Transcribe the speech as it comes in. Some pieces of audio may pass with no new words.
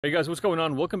Hey guys, what's going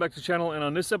on? Welcome back to the channel, and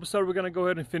on this episode we're going to go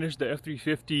ahead and finish the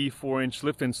F350 4-inch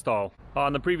lift install.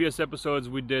 On the previous episodes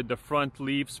we did the front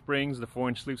leaf springs, the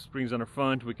 4-inch leaf springs on the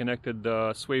front. We connected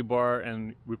the sway bar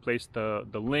and replaced the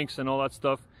links and all that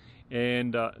stuff.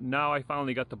 And now I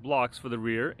finally got the blocks for the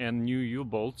rear and new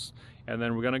U-bolts, and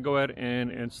then we're going to go ahead and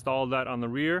install that on the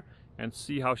rear and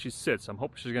see how she sits. I'm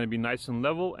hoping she's going to be nice and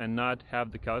level and not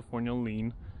have the California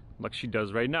lean like she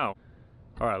does right now.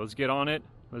 Alright, let's get on it.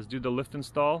 Let's do the lift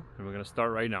install, and we're going to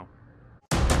start right now.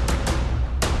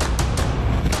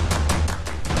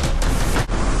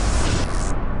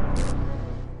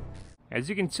 As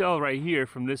you can tell right here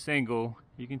from this angle,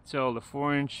 you can tell the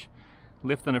 4-inch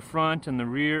lift on the front and the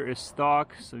rear is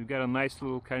stock, so you've got a nice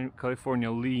little California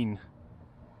lean.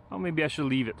 Well, maybe I should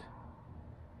leave it.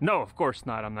 No, of course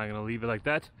not. I'm not going to leave it like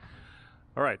that.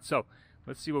 Alright, so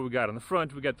let's see what we got. On the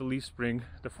front, we got the leaf spring,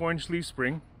 the 4-inch leaf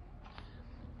spring.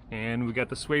 And we got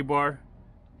the sway bar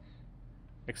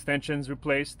extensions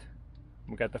replaced.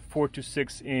 We got the 4 to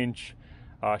 6 inch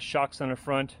shocks on the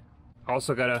front.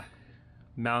 Also gotta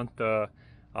mount the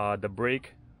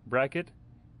brake bracket,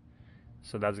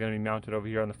 so that's gonna be mounted over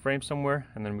here on the frame somewhere.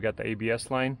 And then we got the ABS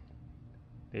line,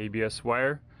 the ABS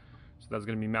wire, so that's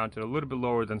gonna be mounted a little bit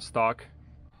lower than stock.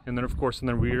 And then of course in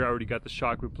the rear I already got the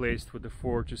shock replaced with the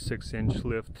 4 to 6 inch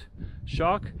lift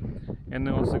shock, and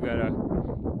then also got a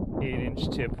 8-inch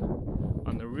tip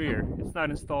on the rear. It's not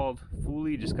installed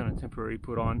fully, just kind of temporarily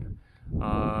put on.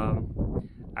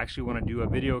 Actually want to do a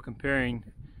video comparing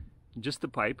just the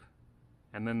pipe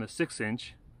and then the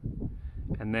 6-inch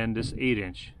and then this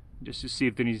 8-inch, just to see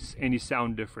if there's any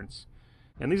sound difference.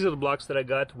 And these are the blocks that I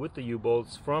got with the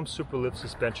U-bolts from Superlift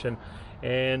Suspension.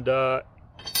 And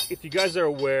if you guys are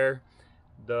aware,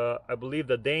 I believe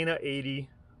the Dana 80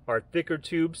 are thicker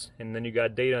tubes, and then you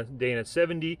got Dana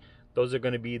 70. Those are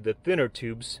going to be the thinner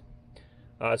tubes.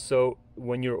 So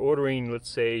when you're ordering, let's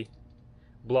say,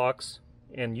 blocks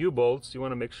and U-bolts, you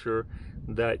want to make sure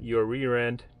that your rear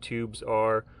end tubes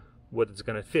are what it's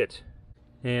going to fit.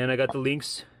 And I got the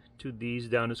links to these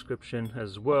down in the description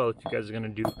as well if you guys are going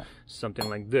to do something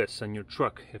like this on your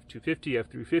truck, F250,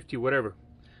 F350, whatever.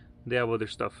 They have other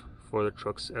stuff for the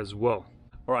trucks as well.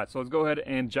 Alright, so let's go ahead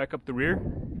and jack up the rear,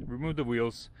 remove the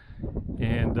wheels,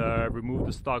 and remove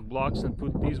the stock blocks and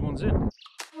put these ones in.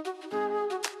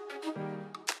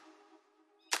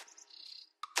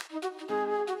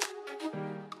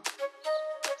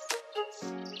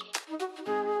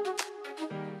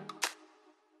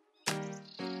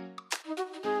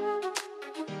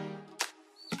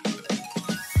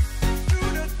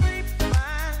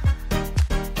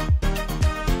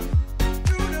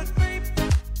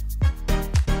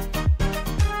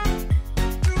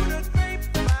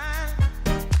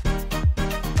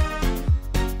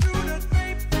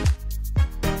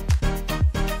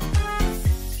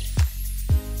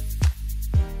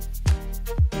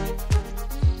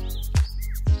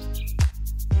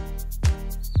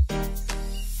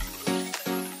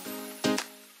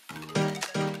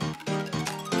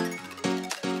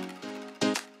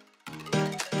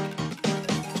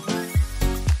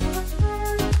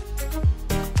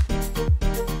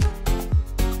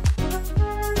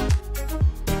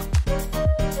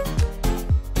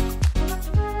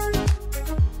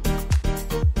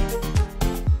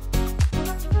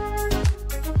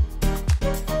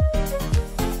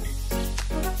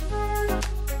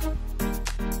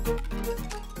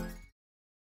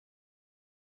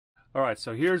 Alright,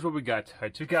 so here's what we got. I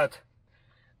took out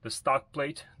the stock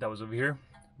plate that was over here,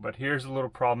 but here's a little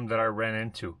problem that I ran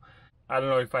into. I don't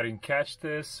know if I didn't catch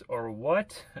this or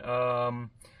what,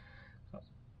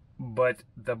 but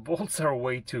the bolts are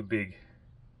way too big.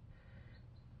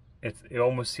 It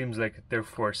almost seems like they're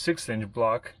for a 6-inch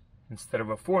block instead of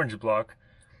a 4-inch block.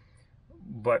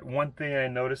 But one thing I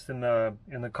noticed in the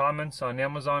comments on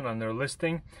Amazon on their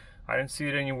listing, I didn't see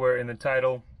it anywhere in the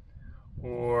title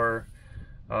or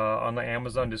on the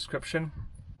Amazon description.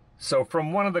 So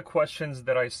from one of the questions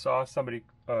that I saw, somebody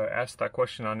asked that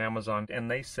question on Amazon,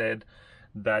 and they said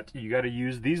that you got to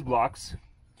use these blocks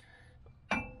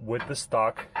with the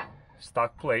stock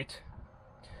plate,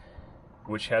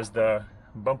 which has the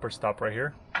bumper stop right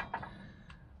here.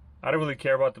 I don't really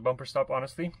care about the bumper stop,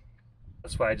 honestly.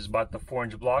 That's why I just bought the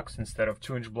 4-inch blocks instead of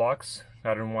 2-inch blocks.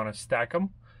 I didn't want to stack them,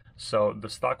 so the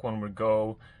stock one would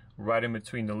go right in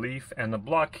between the leaf and the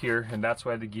block here, and that's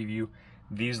why they give you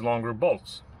these longer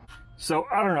bolts. So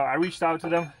I don't know, I reached out to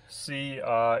them, see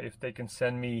if they can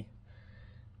send me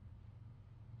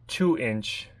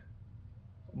 2-inch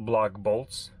block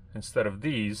bolts instead of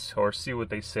these, or see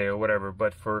what they say or whatever.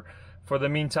 But for the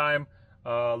meantime,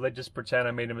 let's just pretend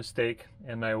I made a mistake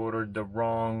and I ordered the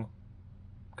wrong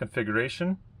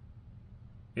configuration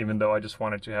even though I just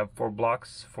wanted to have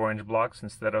 4-inch blocks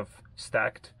instead of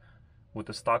stacked with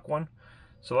the stock one.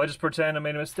 So I just pretend I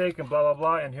made a mistake and blah blah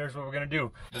blah, and here's what we're gonna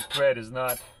do. The thread is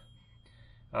not,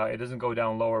 it doesn't go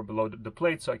down lower below the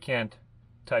plate, so I can't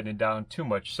tighten it down too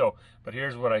much. So, but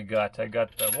here's what I got. I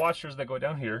got the washers that go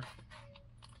down here,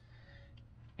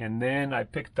 and then I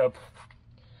picked up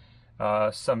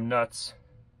some nuts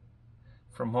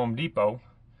from Home Depot,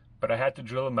 but I had to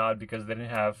drill them out because they didn't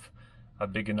have a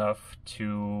big enough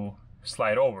to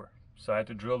slide over. So I had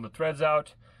to drill the threads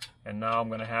out, and now I'm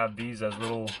gonna have these as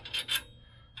little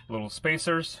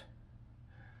spacers,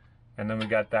 and then we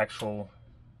got the actual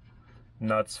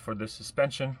nuts for this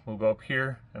suspension. Will go up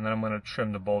here, and then I'm gonna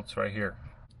trim the bolts right here.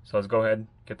 So let's go ahead and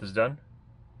get this done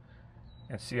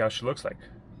and see how she looks like.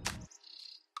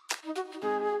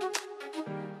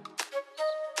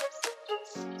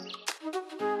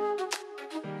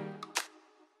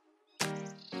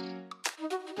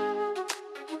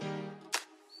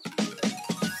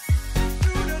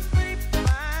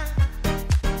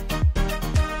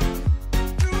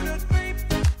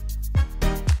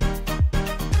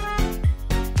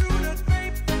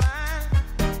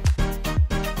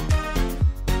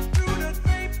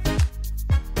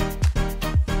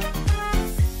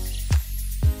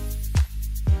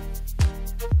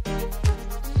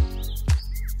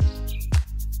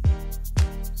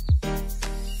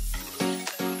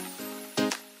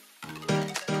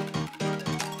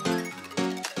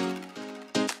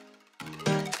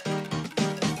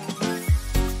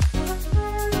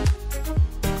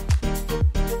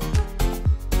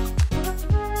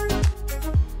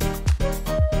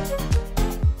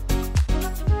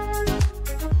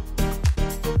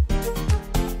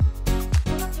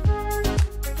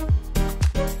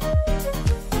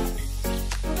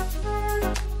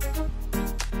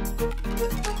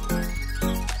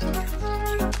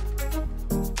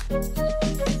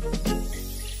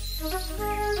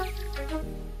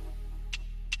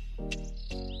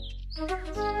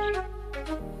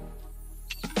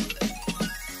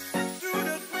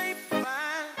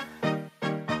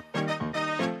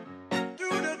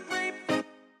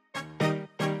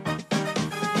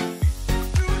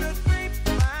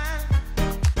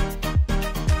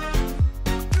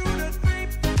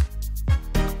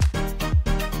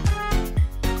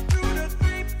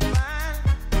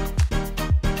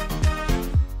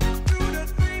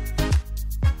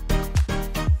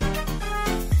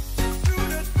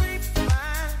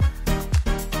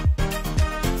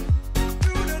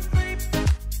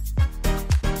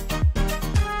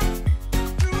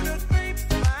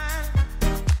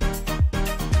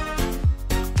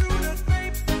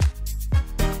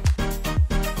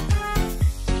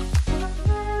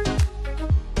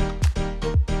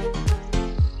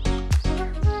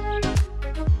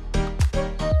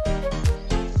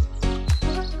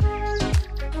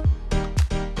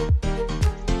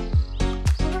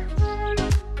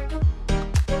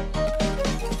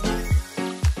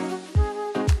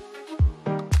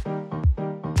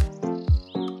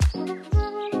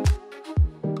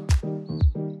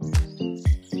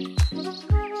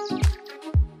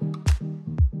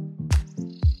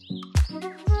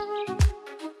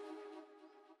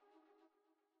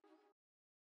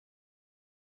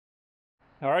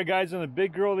 Alright guys, and the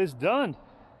big girl is done.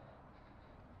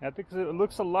 I think it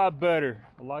looks a lot better.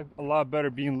 A lot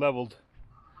better being leveled.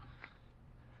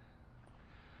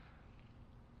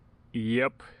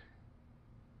 Yep.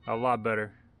 A lot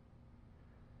better.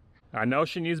 I know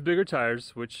she needs bigger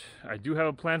tires, which I do have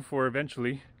a plan for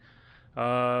eventually.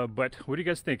 But what do you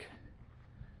guys think?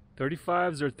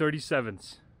 35s or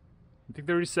 37s? I think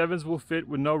 37s will fit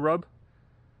with no rub.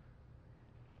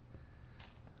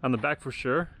 On the back for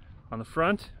sure. On the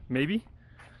front, maybe.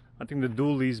 I think the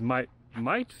dualies might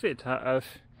fit. I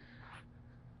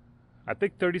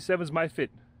think 37s might fit,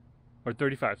 or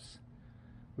 35s.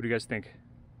 What do you guys think?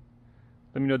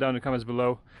 Let me know down in the comments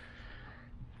below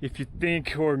if you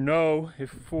think or know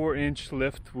if 4-inch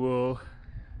lift will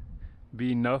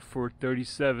be enough for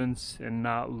 37s and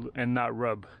not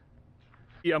rub.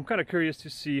 Yeah, I'm kind of curious to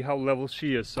see how level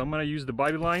she is, so I'm gonna use the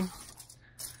body line,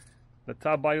 the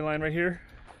top body line right here.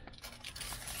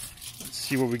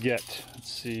 See what we get. Let's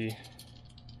see.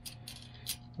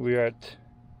 We are at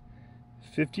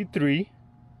 53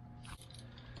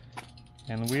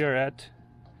 and we are at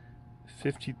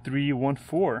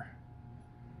 53.14.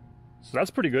 So that's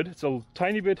pretty good. It's a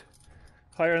tiny bit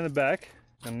higher in the back,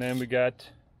 and then we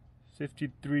got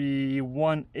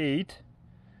 53.18.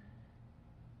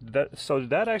 So did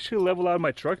that actually level out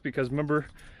my truck? Because remember,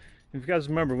 if you guys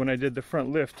remember when I did the front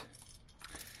lift,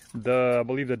 I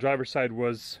believe the driver's side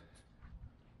was,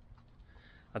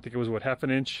 I think it was what,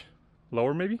 1/2 inch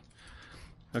lower maybe.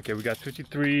 Okay, we got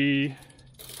 53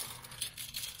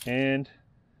 and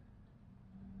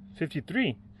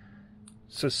 53.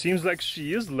 So it seems like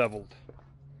she is leveled.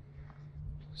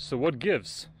 So what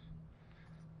gives?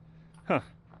 Huh,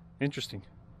 interesting.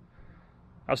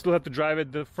 I'll still have to drive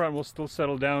it. The front will still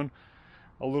settle down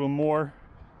a little more.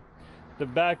 The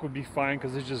back would be fine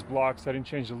because it's just blocks. I didn't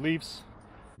change the leaves.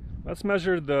 Let's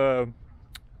measure the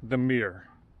mirror.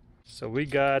 So we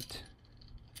got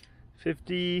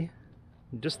 50,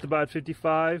 just about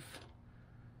 55.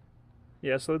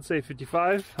 Yeah, so let's say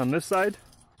 55 on this side.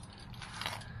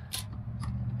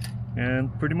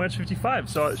 And pretty much 55.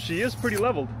 So she is pretty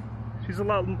leveled.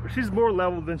 She's more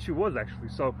leveled than she was actually.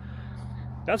 So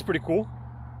that's pretty cool.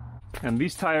 And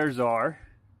these tires are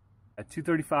at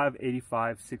 235,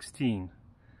 85, 16.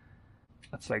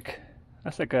 That's like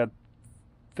a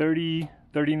 30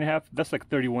 and a half. That's like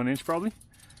 31 inch probably.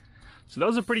 So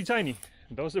those are pretty tiny.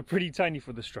 Those are pretty tiny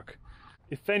for this truck.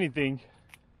 If anything,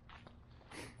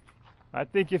 I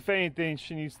think if anything,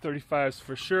 she needs 35s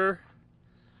for sure.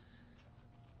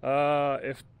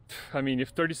 If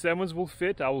 37s will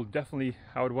fit, I would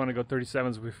want to go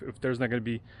 37s if there's not going to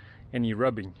be any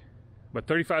rubbing. But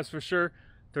 35s for sure,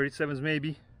 37s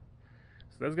maybe.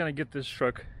 So that's gonna get this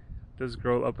truck, this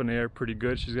girl up in the air pretty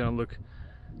good. She's gonna look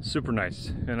super nice.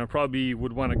 And I probably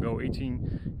would want to go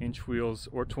 18-inch wheels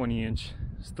or 20-inch.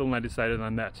 Still not decided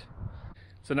on that.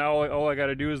 So now all I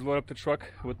gotta do is load up the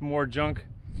truck with more junk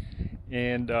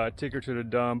and take her to the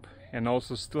dump, and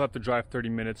also still have to drive 30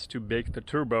 minutes to bake the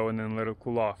turbo and then let it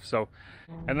cool off. So,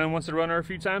 and then once I run her a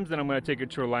few times, then I'm gonna take it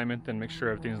to alignment and make sure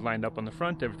everything's lined up on the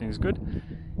front, everything's good.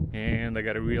 And I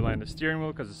gotta realign the steering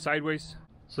wheel because it's sideways.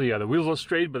 So yeah, the wheels are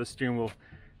straight, but the steering wheel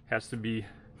has to be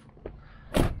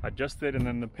adjusted, and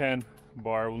then the pan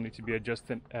bar will need to be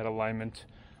adjusted at alignment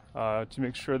to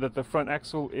make sure that the front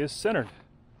axle is centered.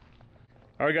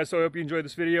 Alright guys, so I hope you enjoyed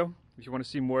this video. If you want to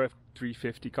see more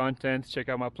F350 content, check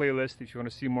out my playlist. If you want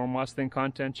to see more Mustang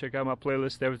content, check out my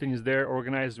playlist. Everything is there,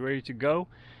 organized, ready to go.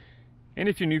 And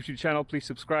if you're new to the channel, please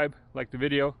subscribe, like the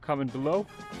video, comment below,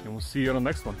 and we'll see you on the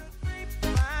next one.